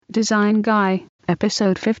Design Guy,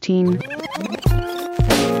 Episode 15.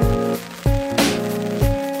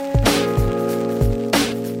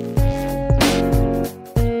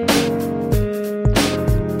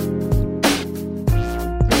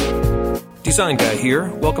 Design Guy here.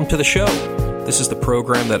 Welcome to the show. This is the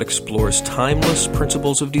program that explores timeless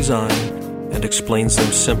principles of design and explains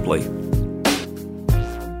them simply.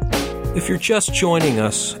 If you're just joining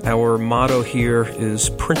us, our motto here is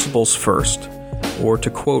principles first. Or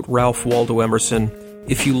to quote Ralph Waldo Emerson,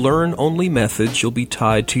 if you learn only methods, you'll be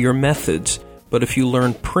tied to your methods. But if you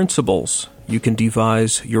learn principles, you can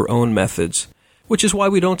devise your own methods. Which is why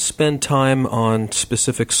we don't spend time on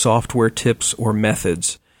specific software tips or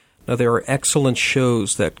methods. Now, there are excellent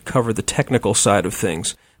shows that cover the technical side of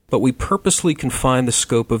things, but we purposely confine the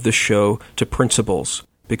scope of the show to principles,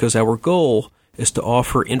 because our goal is to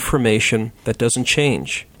offer information that doesn't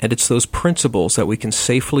change, and it's those principles that we can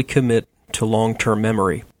safely commit to long-term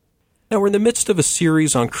memory. Now, we're in the midst of a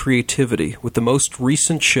series on creativity, with the most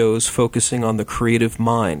recent shows focusing on the creative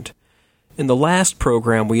mind. In the last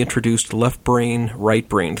program, we introduced left brain, right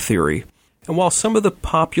brain theory. And while some of the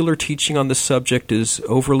popular teaching on this subject is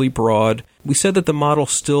overly broad, we said that the model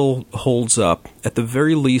still holds up, at the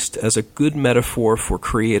very least as a good metaphor for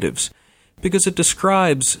creatives, because it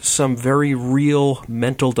describes some very real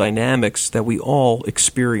mental dynamics that we all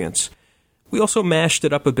experience. We also mashed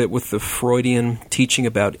it up a bit with the Freudian teaching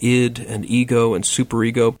about id and ego and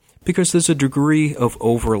superego, because there's a degree of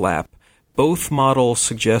overlap. Both models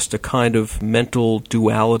suggest a kind of mental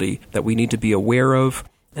duality that we need to be aware of,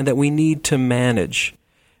 and that we need to manage.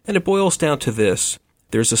 And it boils down to this.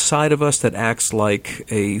 There's a side of us that acts like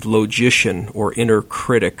a logician or inner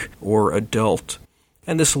critic or adult.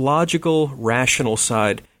 And this logical, rational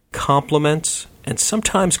side complements and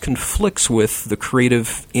sometimes conflicts with the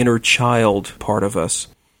creative inner child part of us.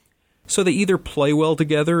 So they either play well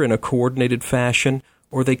together in a coordinated fashion,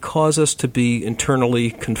 or they cause us to be internally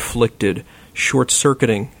conflicted,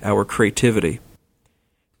 short-circuiting our creativity.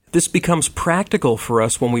 This becomes practical for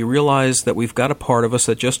us when we realize that we've got a part of us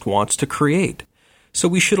that just wants to create. So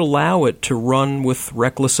we should allow it to run with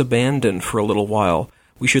reckless abandon for a little while.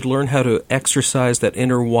 We should learn how to exercise that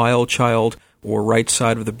inner wild child or right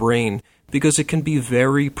side of the brain, because it can be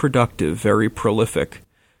very productive, very prolific.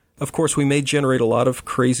 Of course, we may generate a lot of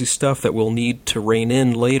crazy stuff that we'll need to rein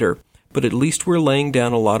in later, but at least we're laying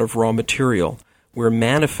down a lot of raw material. We're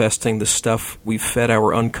manifesting the stuff we've fed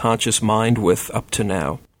our unconscious mind with up to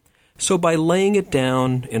now. So by laying it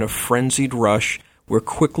down in a frenzied rush, we're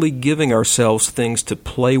quickly giving ourselves things to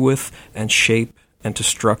play with and shape and to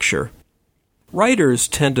structure. Writers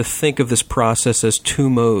tend to think of this process as two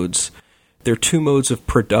modes. There are two modes of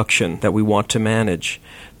production that we want to manage.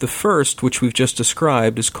 The first, which we've just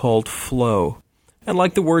described, is called flow. And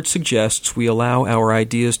like the word suggests, we allow our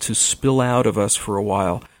ideas to spill out of us for a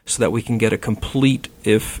while so that we can get a complete,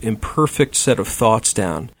 if imperfect, set of thoughts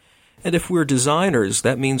down. And if we're designers,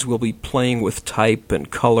 that means we'll be playing with type and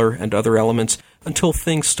color and other elements until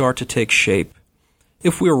things start to take shape.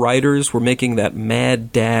 If we're writers, we're making that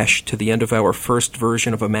mad dash to the end of our first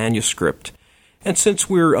version of a manuscript. And since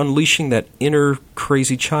we're unleashing that inner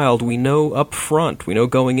crazy child, we know up front, we know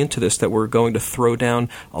going into this, that we're going to throw down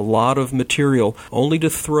a lot of material, only to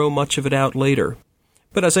throw much of it out later.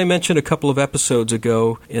 But as I mentioned a couple of episodes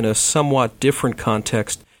ago, in a somewhat different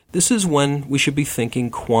context, this is when we should be thinking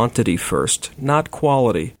quantity first, not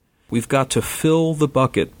quality. We've got to fill the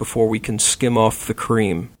bucket before we can skim off the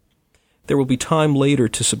cream. There will be time later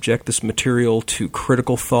to subject this material to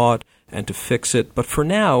critical thought and to fix it, but for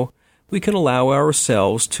now, we can allow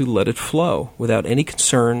ourselves to let it flow without any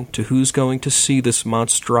concern to who's going to see this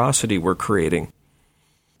monstrosity we're creating.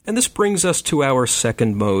 And this brings us to our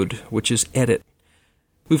second mode, which is edit.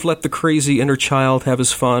 We've let the crazy inner child have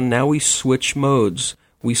his fun. Now we switch modes.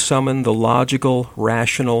 We summon the logical,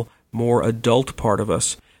 rational, more adult part of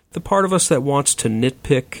us, the part of us that wants to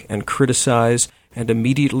nitpick and criticize and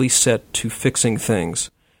immediately set to fixing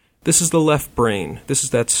things. This is the left brain. This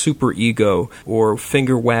is that superego or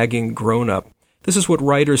finger-wagging grown-up. This is what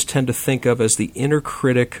writers tend to think of as the inner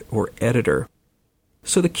critic or editor.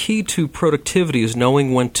 So the key to productivity is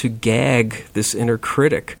knowing when to gag this inner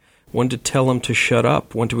critic, when to tell him to shut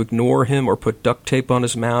up, when to ignore him or put duct tape on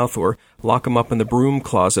his mouth or lock him up in the broom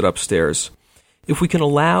closet upstairs. If we can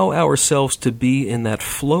allow ourselves to be in that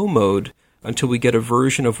flow mode until we get a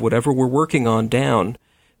version of whatever we're working on down,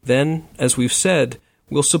 then, as we've said,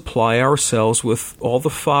 we'll supply ourselves with all the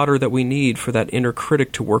fodder that we need for that inner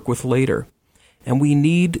critic to work with later. And we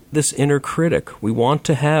need this inner critic. We want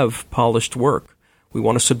to have polished work. We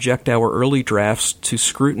want to subject our early drafts to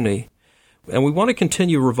scrutiny. And we want to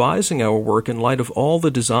continue revising our work in light of all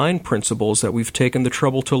the design principles that we've taken the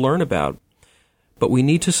trouble to learn about. But we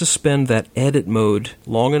need to suspend that edit mode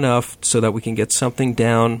long enough so that we can get something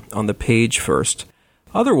down on the page first.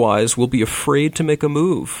 Otherwise, we'll be afraid to make a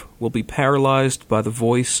move. We'll be paralyzed by the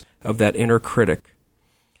voice of that inner critic.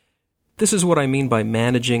 This is what I mean by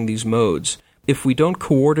managing these modes. If we don't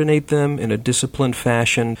coordinate them in a disciplined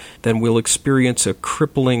fashion, then we'll experience a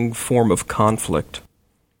crippling form of conflict.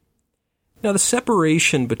 Now, the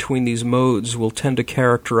separation between these modes will tend to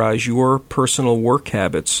characterize your personal work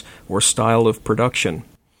habits or style of production.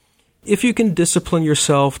 If you can discipline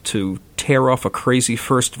yourself to tear off a crazy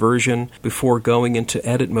first version before going into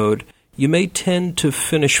edit mode, you may tend to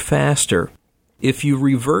finish faster. If you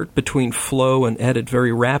revert between flow and edit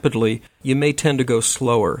very rapidly, you may tend to go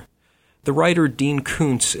slower. The writer Dean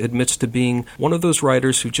Koontz admits to being one of those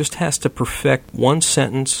writers who just has to perfect one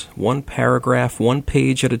sentence, one paragraph, one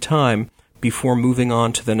page at a time before moving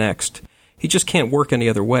on to the next. He just can't work any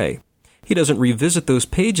other way. He doesn't revisit those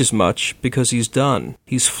pages much because he's done.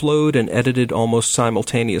 He's flowed and edited almost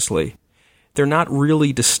simultaneously. They're not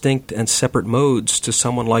really distinct and separate modes to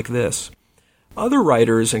someone like this. Other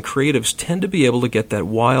writers and creatives tend to be able to get that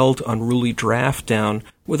wild, unruly draft down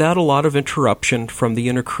without a lot of interruption from the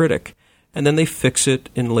inner critic, and then they fix it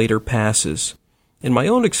in later passes. In my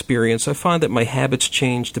own experience, I find that my habits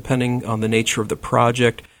change depending on the nature of the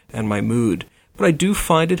project and my mood, but I do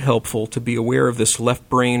find it helpful to be aware of this left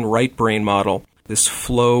brain, right brain model, this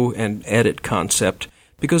flow and edit concept,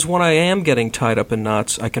 because when I am getting tied up in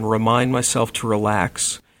knots, I can remind myself to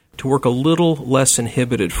relax, to work a little less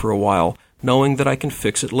inhibited for a while, knowing that I can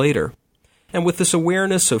fix it later. And with this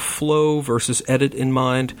awareness of flow versus edit in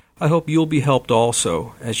mind, I hope you'll be helped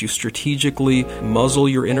also as you strategically muzzle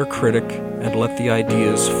your inner critic and let the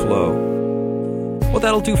ideas flow. Well,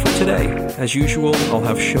 that'll do for today. As usual, I'll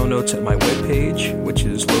have show notes at my webpage, which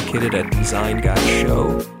is located at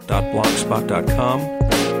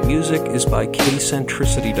designguyeshow.blogspot.com. Music is by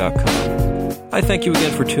kcentricity.com. I thank you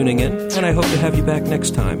again for tuning in, and I hope to have you back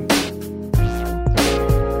next time.